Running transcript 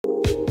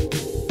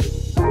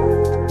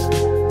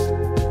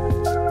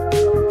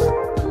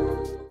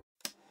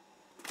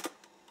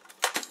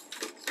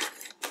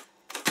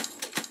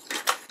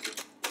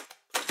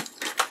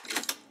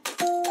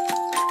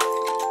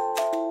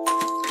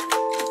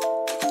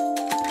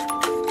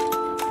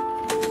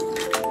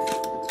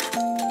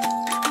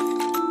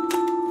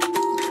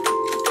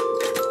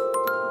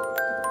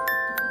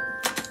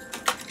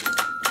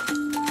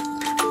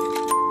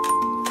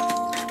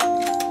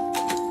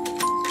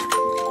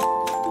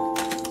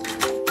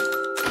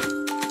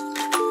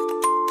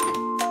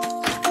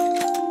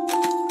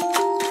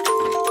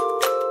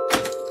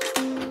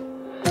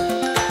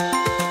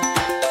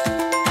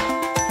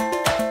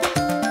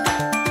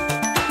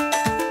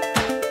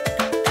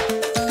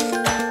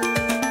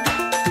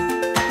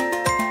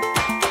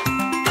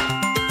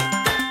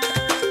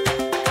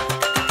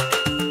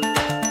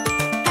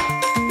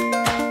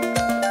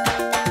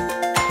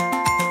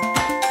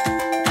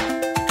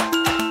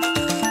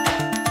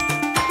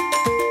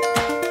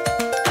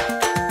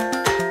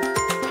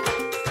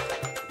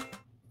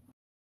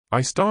I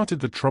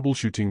started the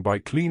troubleshooting by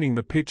cleaning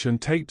the pitch and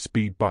tape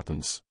speed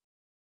buttons.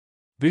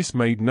 This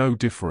made no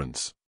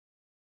difference.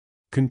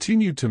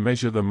 Continued to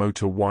measure the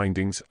motor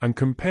windings and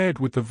compared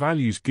with the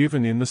values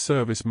given in the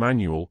service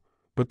manual,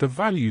 but the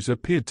values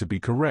appeared to be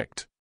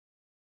correct.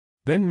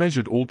 Then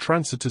measured all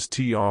transistors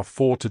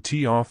TR4 to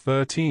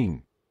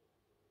TR13.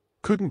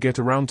 Couldn't get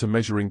around to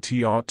measuring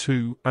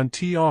TR2 and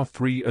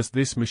TR3 as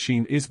this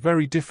machine is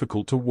very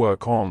difficult to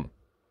work on.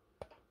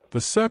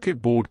 The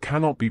circuit board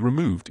cannot be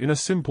removed in a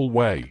simple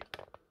way.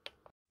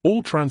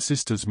 All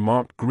transistors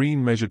marked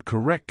green measured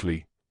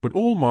correctly, but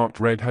all marked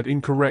red had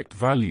incorrect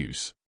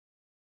values.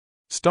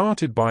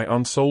 Started by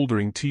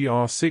unsoldering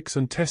TR6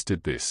 and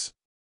tested this.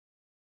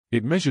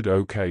 It measured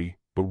okay,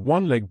 but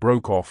one leg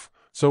broke off,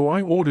 so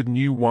I ordered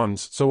new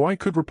ones so I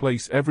could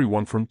replace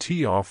everyone from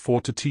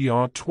TR4 to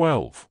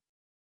TR12.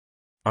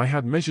 I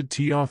had measured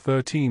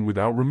TR13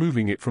 without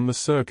removing it from the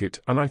circuit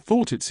and I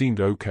thought it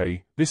seemed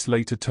okay. This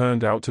later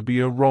turned out to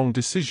be a wrong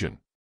decision.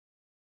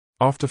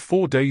 After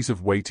 4 days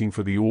of waiting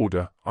for the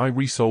order, I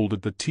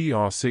resoldered the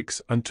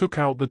TR6 and took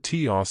out the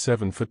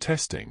TR7 for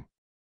testing.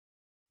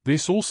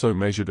 This also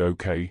measured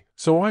okay,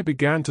 so I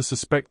began to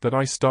suspect that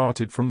I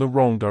started from the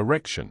wrong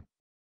direction.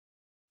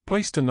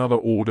 Placed another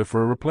order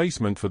for a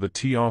replacement for the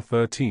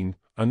TR13,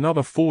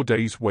 another 4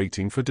 days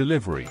waiting for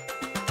delivery.